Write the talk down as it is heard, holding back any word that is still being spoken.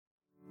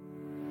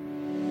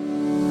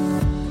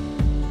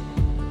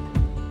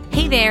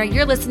there,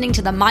 you're listening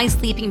to the My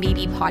Sleeping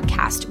Baby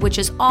podcast, which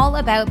is all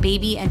about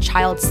baby and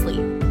child sleep.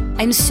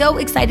 I'm so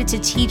excited to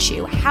teach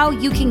you how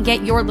you can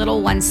get your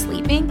little one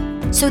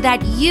sleeping so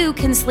that you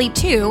can sleep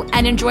too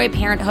and enjoy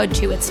parenthood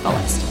to its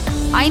fullest.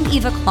 I'm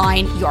Eva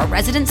Klein, your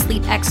resident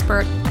sleep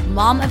expert,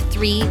 mom of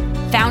 3,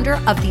 founder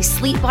of the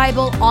Sleep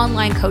Bible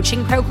online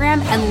coaching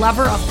program, and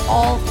lover of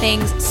all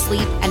things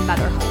sleep and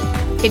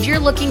motherhood. If you're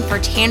looking for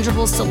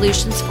tangible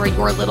solutions for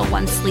your little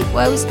one's sleep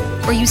woes,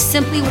 or you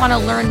simply want to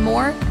learn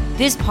more,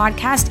 this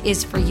podcast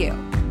is for you.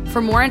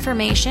 For more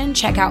information,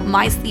 check out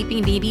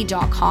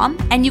mysleepingbaby.com,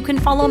 and you can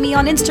follow me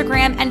on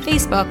Instagram and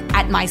Facebook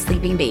at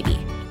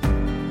mysleepingbaby.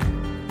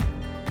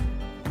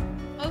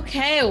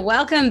 Okay,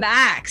 welcome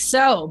back.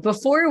 So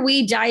before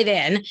we dive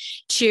in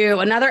to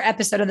another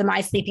episode of the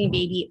My Sleeping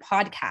Baby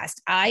podcast,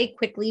 I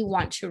quickly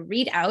want to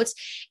read out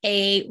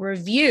a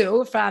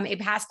review from a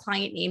past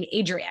client named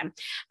Adrian.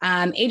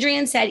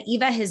 Adrian said,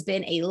 Eva has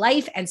been a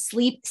life and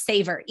sleep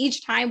saver.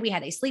 Each time we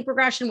had a sleep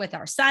regression with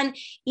our son,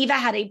 Eva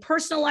had a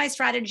personalized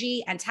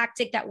strategy and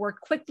tactic that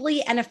worked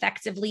quickly and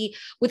effectively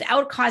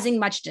without causing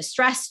much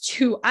distress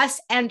to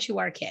us and to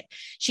our kid.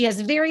 She has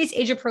various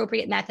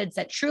age-appropriate methods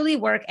that truly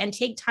work and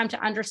take time to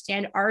understand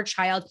our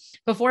child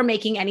before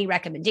making any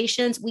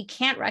recommendations. We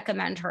can't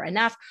recommend her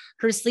enough.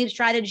 Her sleep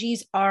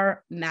strategies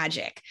are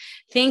magic.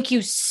 Thank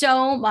you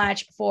so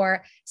much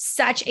for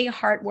such a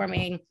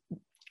heartwarming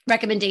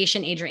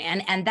recommendation,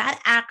 Adrienne. And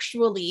that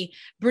actually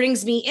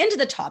brings me into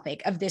the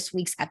topic of this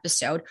week's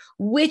episode,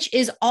 which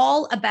is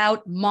all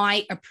about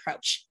my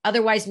approach,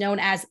 otherwise known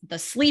as the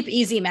Sleep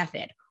Easy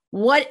method.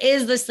 What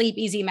is the Sleep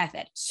Easy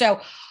method?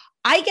 So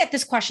I get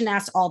this question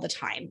asked all the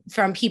time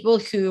from people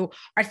who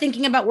are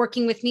thinking about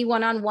working with me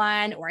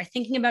one-on-one or are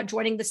thinking about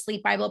joining the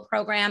Sleep Bible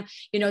program.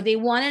 You know, they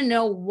want to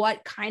know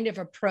what kind of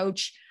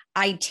approach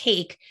I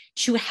take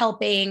to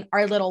helping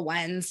our little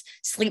ones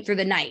sleep through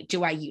the night.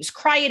 Do I use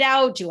cry it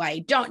out? Do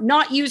I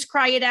not use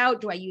cry it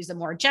out? Do I use a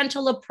more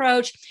gentle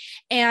approach?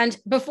 And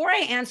before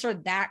I answer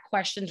that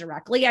question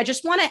directly, I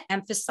just want to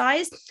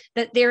emphasize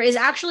that there is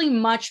actually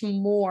much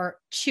more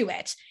to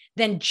it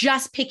than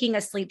just picking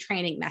a sleep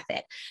training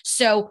method.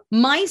 So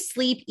my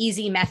Sleep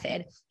Easy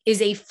method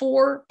is a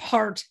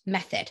 4-part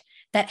method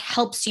that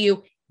helps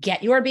you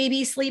get your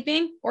baby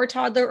sleeping or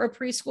toddler or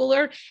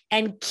preschooler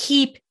and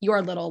keep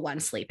your little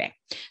one sleeping.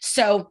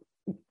 So,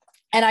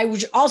 and I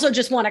would also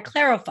just want to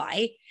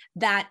clarify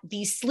that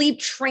the sleep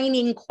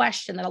training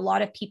question that a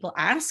lot of people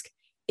ask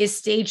is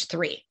stage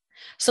 3.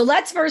 So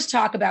let's first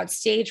talk about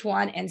stage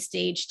 1 and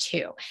stage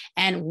 2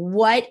 and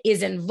what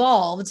is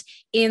involved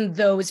in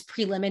those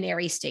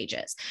preliminary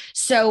stages.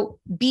 So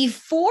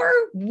before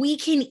we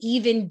can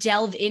even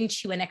delve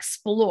into and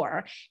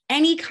explore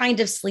any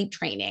kind of sleep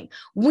training,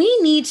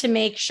 we need to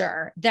make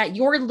sure that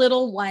your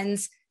little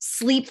one's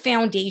sleep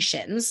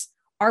foundations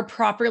are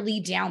properly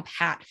down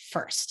pat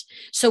first.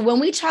 So when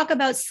we talk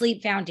about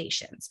sleep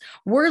foundations,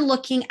 we're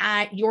looking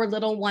at your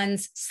little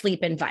one's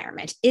sleep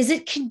environment. Is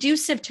it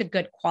conducive to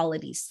good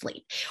quality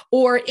sleep?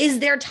 Or is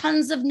there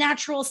tons of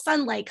natural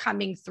sunlight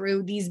coming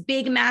through these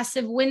big,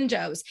 massive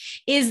windows?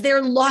 Is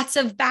there lots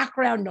of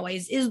background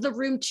noise? Is the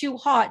room too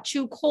hot,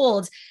 too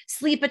cold?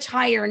 Sleep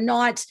attire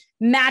not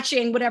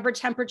matching whatever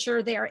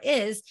temperature there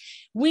is?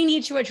 We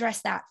need to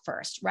address that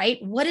first, right?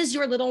 What does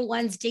your little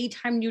one's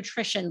daytime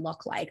nutrition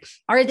look like?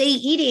 Are they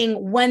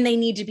eating when they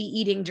need to be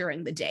eating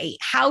during the day?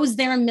 How's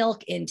their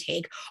milk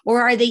intake?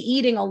 Or are they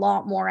eating a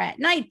lot more at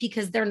night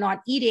because they're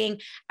not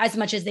eating as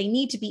much as they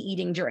need to be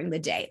eating during the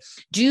day?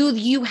 Do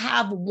you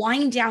have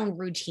wind down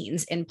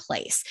routines in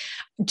place?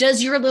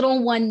 Does your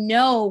little one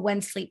know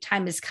when sleep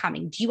time is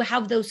coming? Do you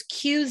have those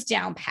cues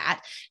down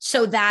pat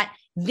so that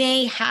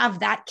they have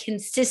that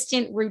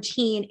consistent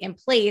routine in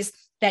place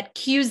that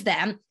cues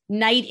them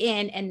night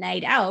in and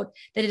night out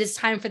that it is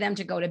time for them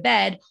to go to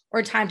bed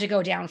or time to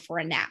go down for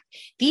a nap?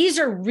 These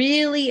are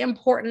really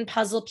important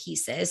puzzle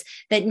pieces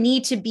that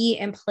need to be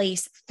in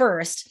place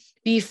first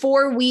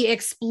before we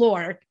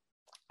explore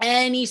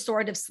any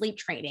sort of sleep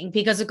training,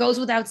 because it goes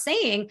without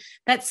saying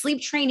that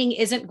sleep training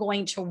isn't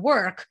going to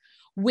work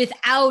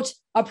without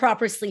a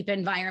proper sleep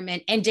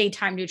environment and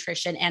daytime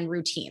nutrition and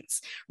routines,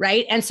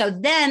 right? And so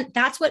then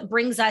that's what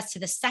brings us to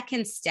the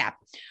second step,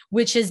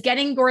 which is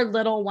getting your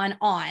little one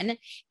on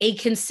a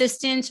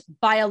consistent,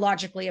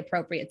 biologically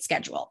appropriate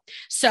schedule.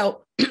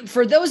 So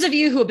for those of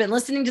you who have been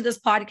listening to this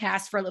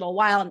podcast for a little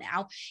while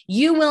now,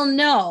 you will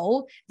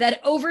know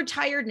that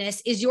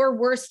overtiredness is your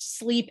worst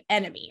sleep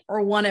enemy,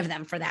 or one of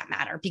them for that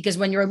matter, because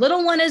when your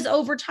little one is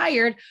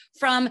overtired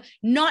from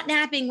not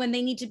napping when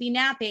they need to be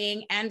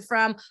napping and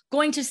from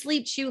going to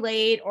sleep too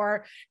late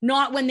or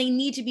not when they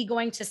need to be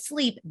going to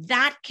sleep,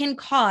 that can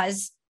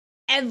cause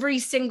every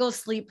single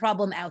sleep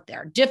problem out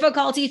there.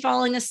 Difficulty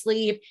falling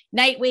asleep,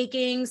 night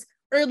wakings,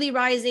 early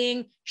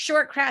rising,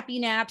 short, crappy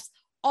naps,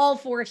 all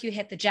 4 if you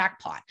hit the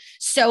jackpot.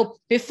 So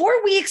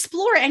before we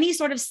explore any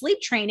sort of sleep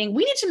training,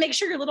 we need to make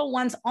sure your little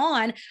one's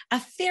on a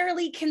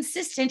fairly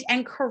consistent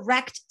and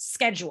correct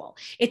schedule.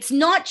 It's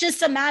not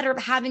just a matter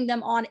of having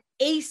them on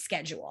a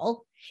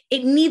schedule.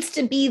 It needs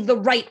to be the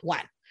right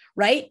one,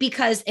 right?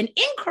 Because an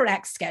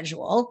incorrect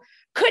schedule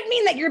could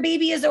mean that your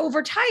baby is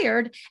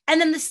overtired,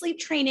 and then the sleep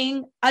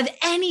training of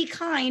any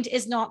kind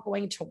is not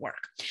going to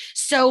work.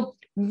 So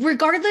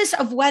regardless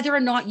of whether or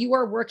not you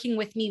are working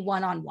with me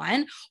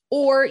one-on-one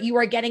or you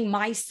are getting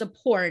my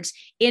support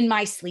in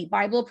my Sleep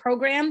Bible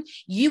program,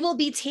 you will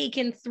be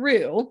taken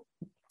through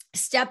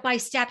step by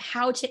step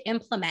how to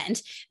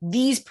implement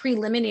these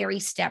preliminary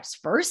steps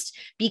first,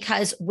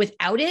 because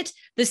without it,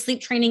 the sleep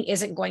training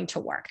isn't going to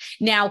work.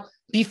 Now,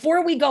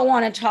 before we go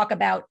on and talk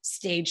about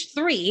stage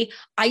 3,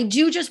 I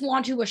do just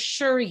want to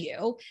assure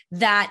you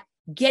that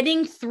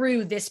getting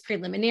through this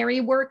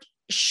preliminary work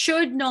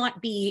should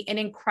not be an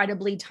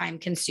incredibly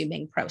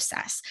time-consuming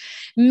process.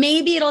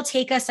 Maybe it'll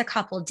take us a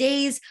couple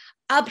days,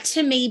 up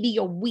to maybe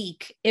a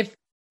week if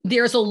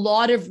there's a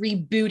lot of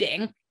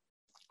rebooting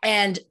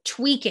and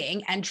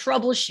tweaking and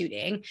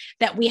troubleshooting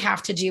that we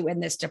have to do in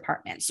this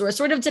department. So it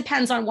sort of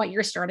depends on what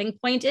your starting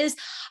point is.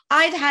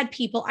 I've had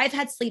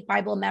Sleep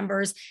Bible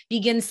members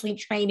begin sleep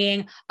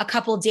training a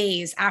couple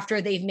days after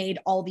they've made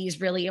all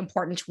these really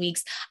important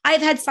tweaks.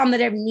 I've had some that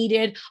have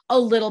needed a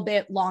little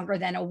bit longer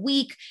than a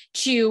week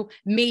to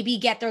maybe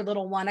get their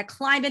little one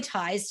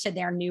acclimatized to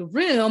their new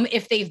room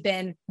if they've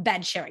been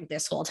bed sharing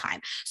this whole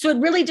time. So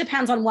it really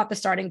depends on what the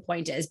starting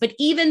point is. But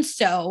even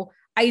so,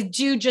 I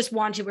do just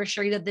want to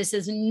assure you that this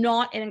is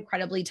not an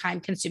incredibly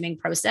time-consuming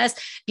process,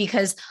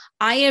 because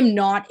I am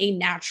not a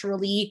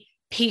naturally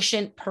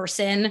patient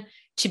person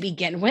to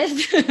begin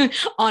with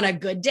on a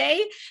good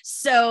day.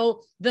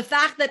 So the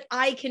fact that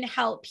I can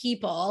help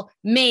people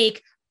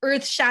make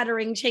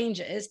earth-shattering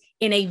changes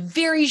in a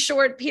very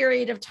short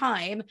period of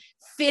time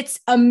fits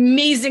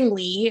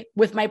amazingly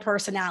with my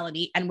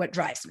personality and what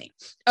drives me.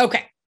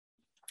 Okay,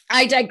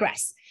 I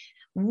digress.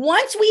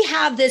 Once we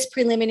have this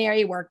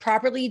preliminary work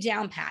properly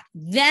down pat,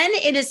 then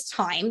it is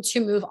time to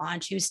move on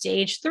to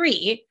stage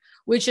 3,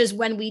 which is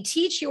when we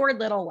teach your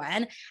little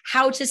one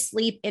how to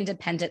sleep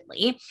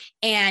independently.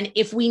 And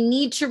if we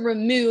need to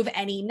remove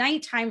any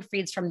nighttime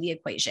feeds from the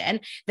equation,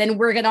 then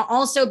we're going to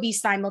also be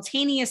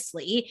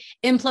simultaneously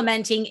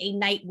implementing a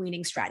night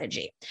weaning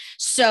strategy.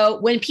 So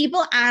when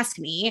people ask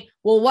me,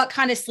 well, what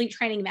kind of sleep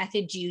training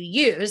method do you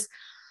use?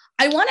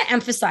 I want to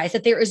emphasize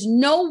that there is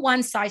no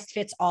one size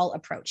fits all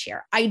approach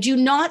here. I do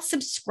not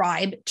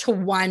subscribe to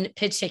one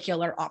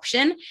particular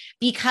option,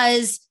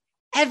 because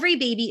every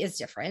baby is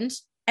different.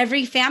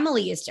 Every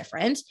family is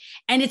different.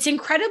 And it's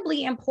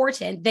incredibly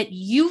important that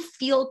you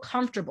feel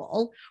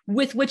comfortable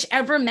with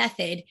whichever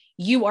method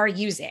you are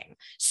using.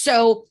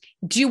 So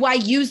do I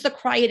use the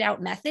cry it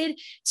out method?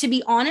 To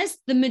be honest,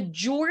 the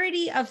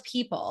majority of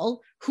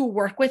people who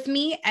work with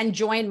me and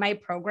join my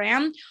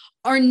program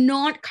are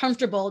not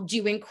comfortable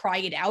doing cry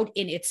it out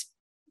in its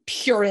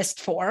purest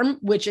form,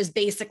 which is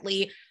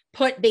basically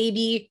put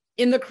baby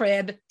in the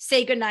crib,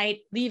 say goodnight,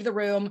 leave the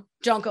room,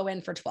 don't go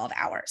in for 12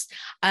 hours.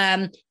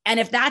 And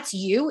if that's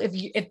you,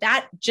 if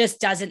that just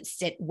doesn't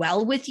sit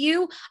well with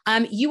you,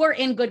 you are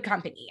in good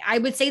company. I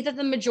would say that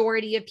the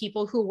majority of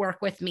people who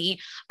work with me,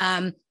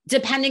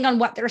 depending on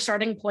what their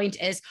starting point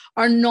is,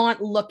 are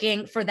not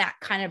looking for that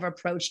kind of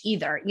approach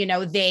either. You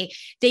know, they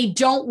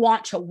don't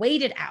want to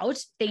wait it out.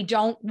 They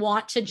don't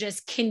want to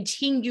just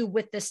continue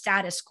with the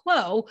status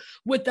quo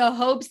with the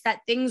hopes that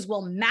things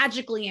will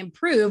magically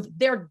improve.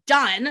 They're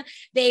done.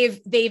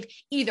 They've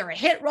either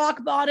hit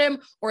rock bottom,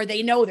 or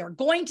they know they're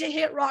going to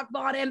hit rock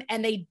bottom,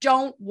 and they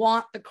don't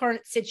want the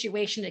current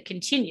situation to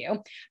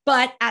continue.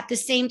 But at the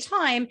same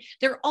time,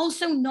 they're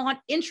also not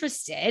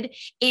interested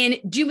in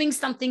doing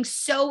something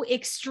so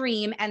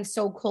extreme and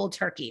so cold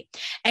turkey.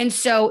 And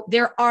so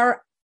there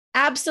are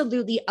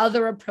absolutely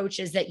other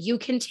approaches that you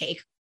can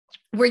take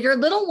where your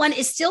little one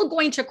is still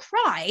going to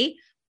cry,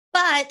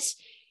 but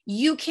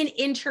you can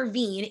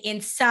intervene in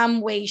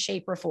some way,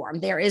 shape, or form.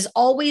 There is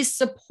always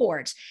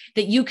support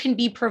that you can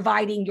be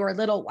providing your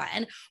little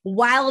one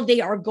while they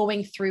are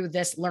going through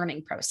this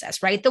learning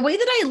process, right? The way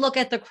that I look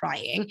at the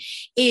crying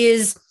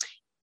is,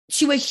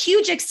 to a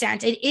huge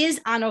extent, it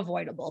is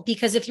unavoidable,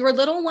 because if your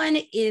little one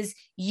is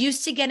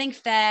used to getting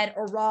fed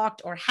or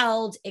rocked or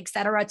held, et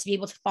cetera, to be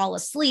able to fall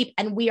asleep,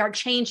 and we are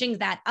changing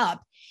that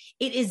up,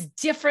 it is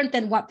different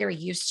than what they're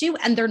used to,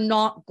 and they're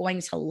not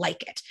going to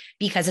like it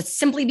because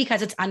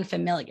it's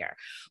unfamiliar.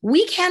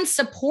 We can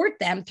support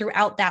them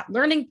throughout that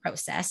learning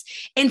process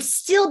and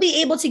still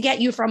be able to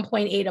get you from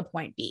point A to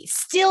point B,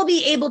 still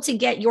be able to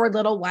get your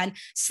little one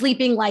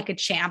sleeping like a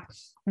champ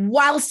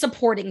while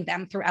supporting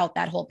them throughout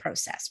that whole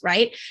process,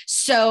 right?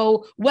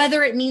 So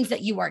whether it means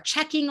that you are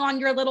checking on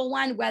your little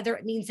one, whether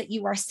it means that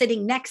you are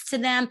sitting next to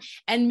them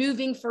and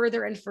moving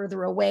further and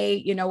further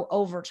away,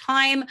 over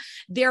time,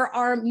 there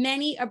are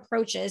many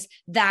approaches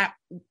that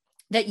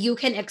you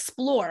can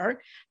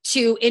explore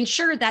to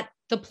ensure that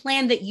the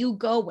plan that you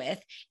go with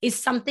is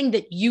something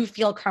that you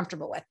feel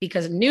comfortable with.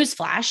 Because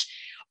newsflash,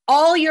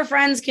 all your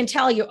friends can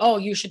tell you, oh,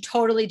 you should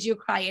totally do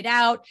cry it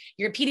out.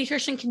 Your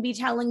pediatrician can be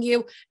telling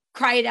you,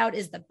 Cry it out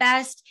is the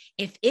best.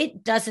 If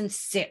it doesn't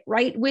sit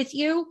right with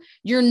you,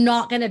 you're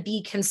not going to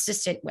be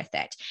consistent with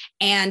it.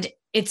 And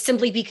it's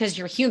simply because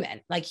you're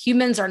human. Like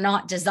humans are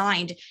not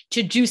designed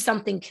to do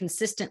something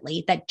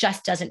consistently that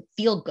just doesn't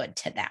feel good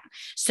to them.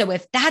 So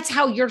if that's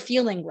how you're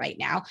feeling right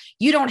now,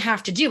 you don't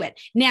have to do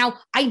it. Now,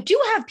 I do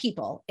have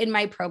people in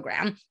my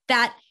program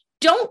that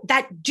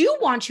do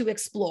want to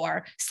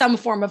explore some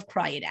form of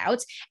cry it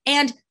out.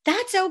 And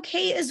that's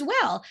okay as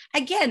well.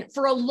 Again,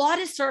 for a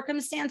lot of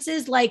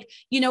circumstances, like,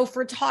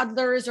 for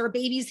toddlers or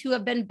babies who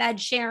have been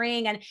bed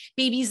sharing and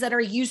babies that are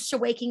used to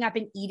waking up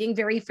and eating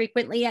very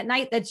frequently at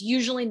night, that's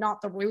usually not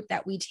the route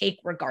that we take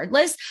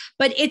regardless,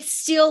 but it's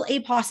still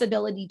a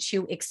possibility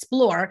to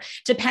explore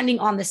depending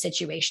on the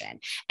situation.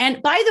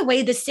 And by the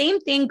way, the same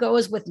thing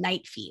goes with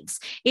night feeds.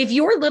 If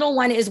your little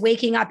one is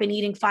waking up and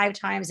eating 5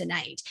 times a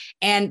night,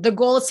 and the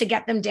goal is to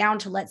get them down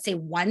to, let's say,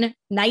 1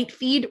 night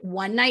feed,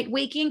 1 night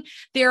waking,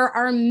 there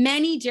are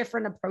many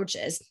different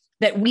approaches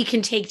that we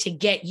can take to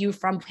get you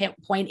from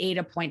point A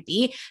to point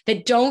B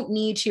that don't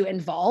need to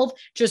involve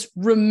just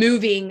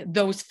removing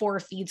those 4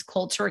 feeds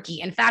cold turkey.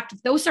 In fact,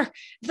 if those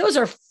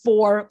are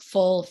 4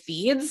 full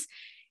feeds,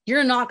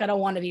 you're not going to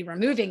want to be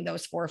removing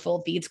those 4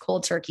 full feeds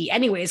cold turkey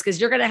anyways, because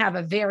you're going to have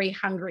a very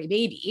hungry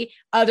baby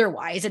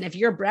otherwise. And if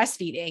you're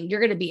breastfeeding, you're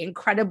going to be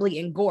incredibly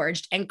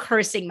engorged and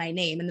cursing my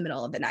name in the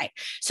middle of the night.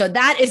 So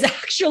that is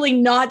actually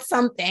not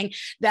something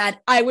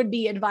that I would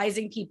be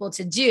advising people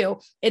to do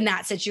in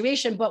that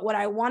situation. But what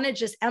I want to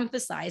just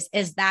emphasize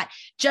is that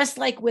just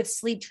like with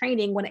sleep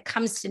training, when it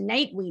comes to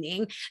night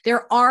weaning,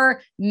 there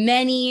are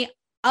many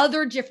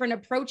other different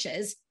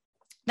approaches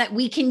that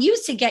we can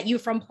use to get you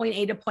from point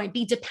A to point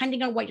B,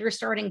 depending on what your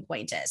starting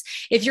point is.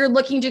 If you're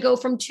looking to go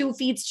from 2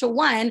 feeds to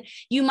 1,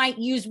 you might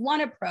use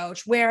one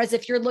approach. Whereas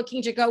if you're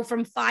looking to go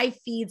from 5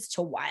 feeds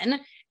to 1,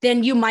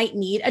 then you might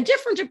need a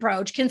different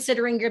approach,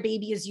 considering your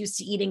baby is used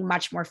to eating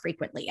much more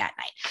frequently at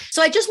night.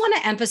 So I just want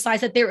to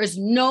emphasize that there is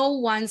no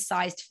one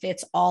size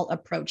fits all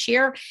approach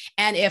here.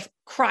 And if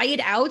cry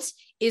it out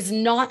is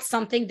not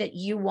something that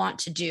you want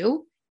to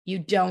do, you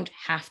don't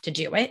have to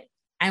do it.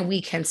 And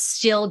we can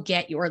still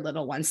get your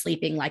little one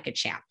sleeping like a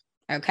champ.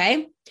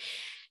 Okay.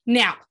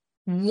 Now,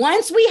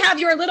 once we have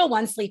your little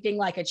one sleeping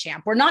like a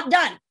champ, we're not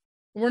done.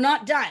 We're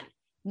not done.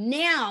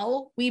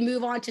 Now we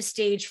move on to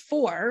stage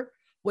 4,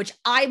 which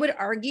I would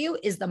argue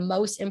is the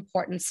most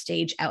important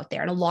stage out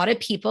there. And a lot of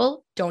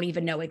people don't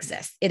even know it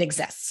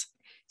exists.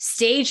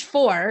 Stage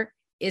 4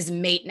 is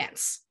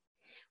maintenance.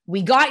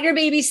 We got your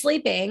baby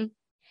sleeping.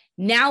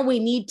 Now we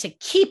need to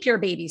keep your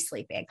baby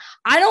sleeping.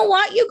 I don't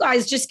want you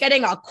guys just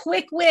getting a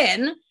quick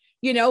win,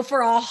 for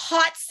a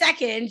hot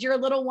second, your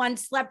little one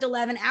slept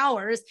 11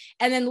 hours,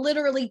 and then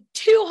literally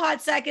 2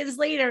 hot seconds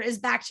later is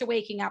back to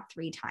waking up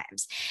 3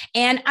 times.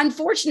 And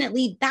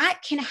unfortunately,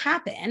 that can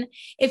happen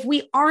if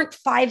we aren't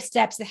 5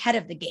 steps ahead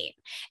of the game.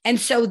 And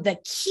so the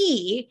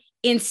key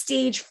in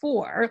stage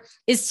 4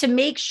 is to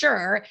make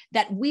sure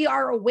that we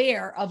are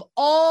aware of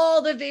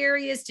all the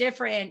various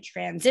different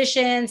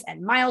transitions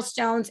and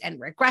milestones and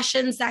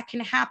regressions that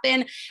can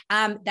happen,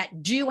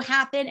 that do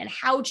happen, and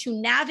how to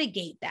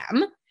navigate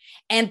them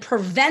and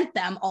prevent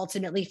them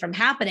ultimately from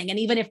happening. And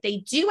even if they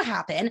do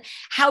happen,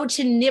 how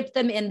to nip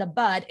them in the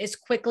bud as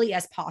quickly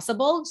as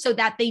possible so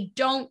that they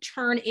don't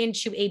turn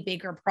into a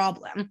bigger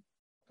problem.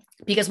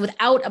 Because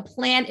without a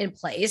plan in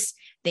place,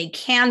 they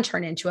can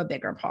turn into a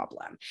bigger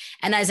problem.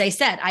 And as I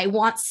said, I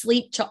want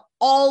sleep to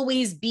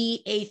always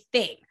be a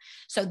thing.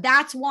 So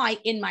that's why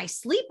in my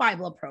Sleep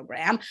Bible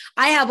program,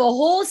 I have a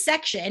whole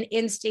section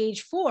in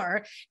stage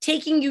 4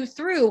 taking you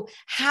through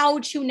how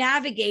to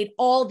navigate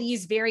all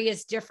these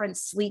various different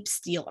sleep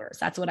stealers.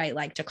 That's what I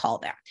like to call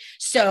them.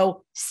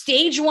 So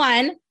stage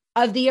 1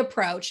 of the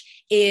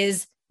approach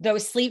is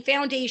those sleep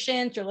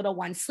foundations, your little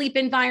one sleep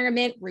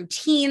environment,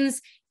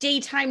 routines,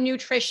 daytime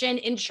nutrition,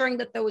 ensuring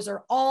that those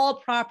are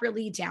all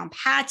properly down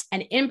pat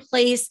and in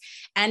place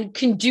and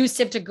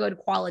conducive to good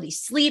quality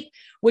sleep,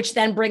 which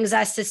then brings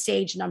us to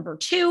stage number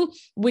 2,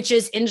 which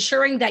is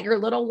ensuring that your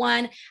little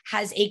one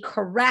has a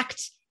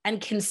correct and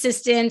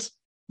consistent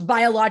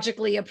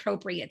biologically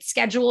appropriate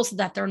schedule so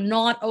that they're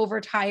not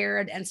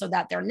overtired and so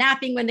that they're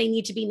napping when they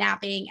need to be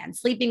napping and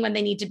sleeping when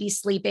they need to be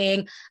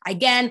sleeping.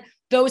 Again,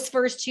 those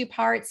first 2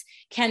 parts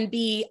can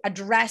be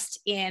addressed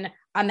in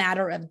a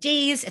matter of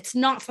days. It's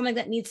not something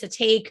that needs to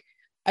take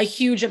a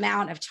huge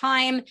amount of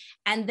time.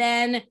 And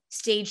then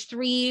stage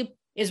 3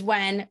 is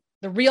when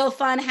the real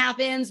fun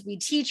happens. We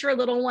teach your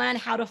little one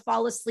how to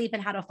fall asleep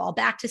and how to fall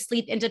back to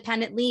sleep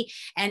independently.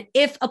 And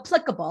if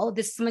applicable,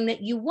 this is something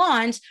that you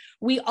want,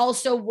 we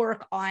also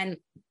work on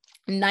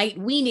night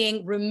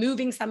weaning,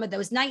 removing some of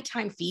those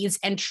nighttime feeds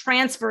and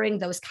transferring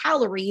those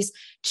calories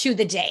to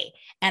the day.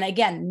 And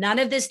again, none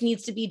of this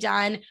needs to be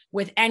done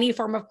with any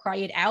form of cry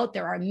it out.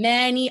 There are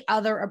many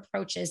other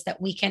approaches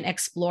that we can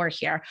explore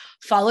here,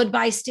 followed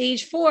by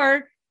stage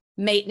 4,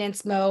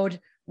 maintenance mode.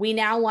 We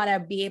now want to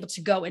be able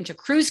to go into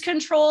cruise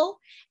control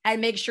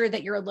and make sure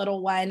that your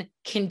little one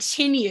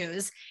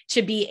continues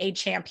to be a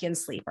champion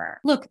sleeper.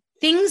 Look,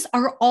 things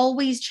are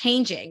always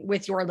changing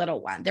with your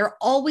little one. They're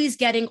always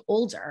getting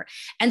older.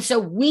 And so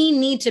we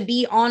need to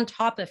be on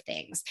top of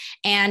things.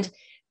 And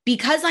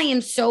because I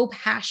am so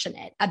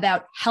passionate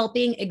about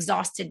helping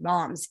exhausted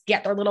moms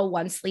get their little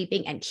ones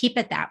sleeping and keep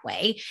it that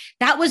way,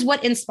 that was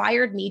what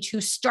inspired me to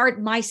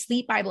start my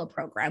Sleep Bible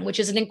program, which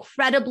is an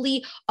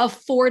incredibly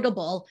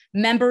affordable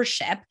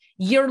membership,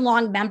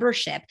 year-long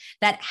membership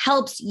that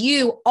helps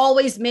you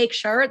always make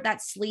sure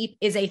that sleep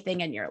is a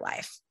thing in your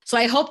life. So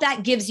I hope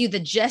that gives you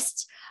the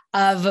gist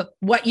of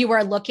what you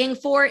are looking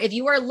for. If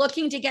you are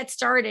looking to get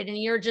started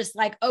and you're just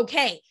like,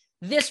 okay,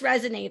 this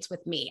resonates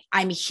with me.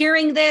 I'm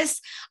hearing this.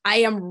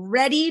 I am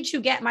ready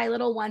to get my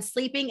little one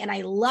sleeping. And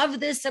I love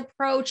this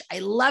approach. I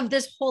love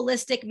this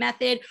holistic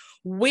method.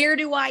 Where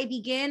do I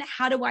begin?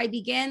 How do I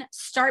begin?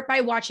 Start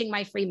by watching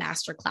my free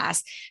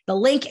masterclass. The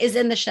link is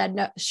in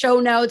the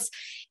show notes.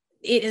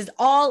 It is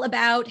all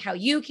about how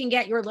you can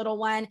get your little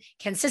one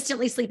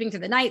consistently sleeping through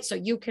the night so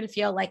you can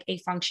feel like a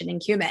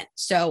functioning human.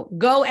 So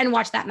go and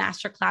watch that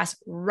masterclass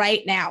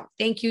right now.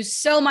 Thank you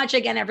so much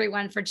again,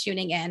 everyone, for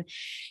tuning in.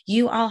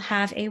 You all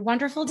have a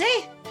wonderful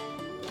day.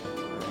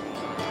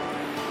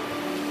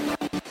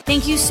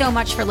 Thank you so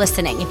much for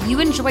listening. If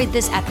you enjoyed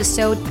this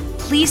episode,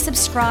 please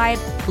subscribe,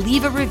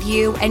 leave a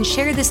review, and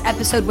share this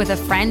episode with a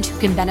friend who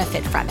can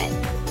benefit from it.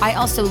 I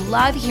also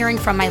love hearing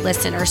from my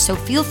listeners, so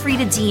feel free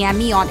to DM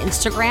me on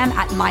Instagram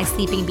at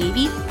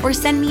mysleepingbaby or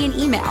send me an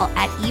email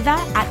at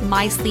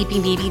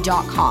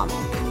eva@mysleepingbaby.com.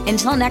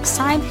 Until next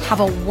time,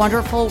 have a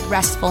wonderful,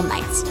 restful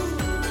night.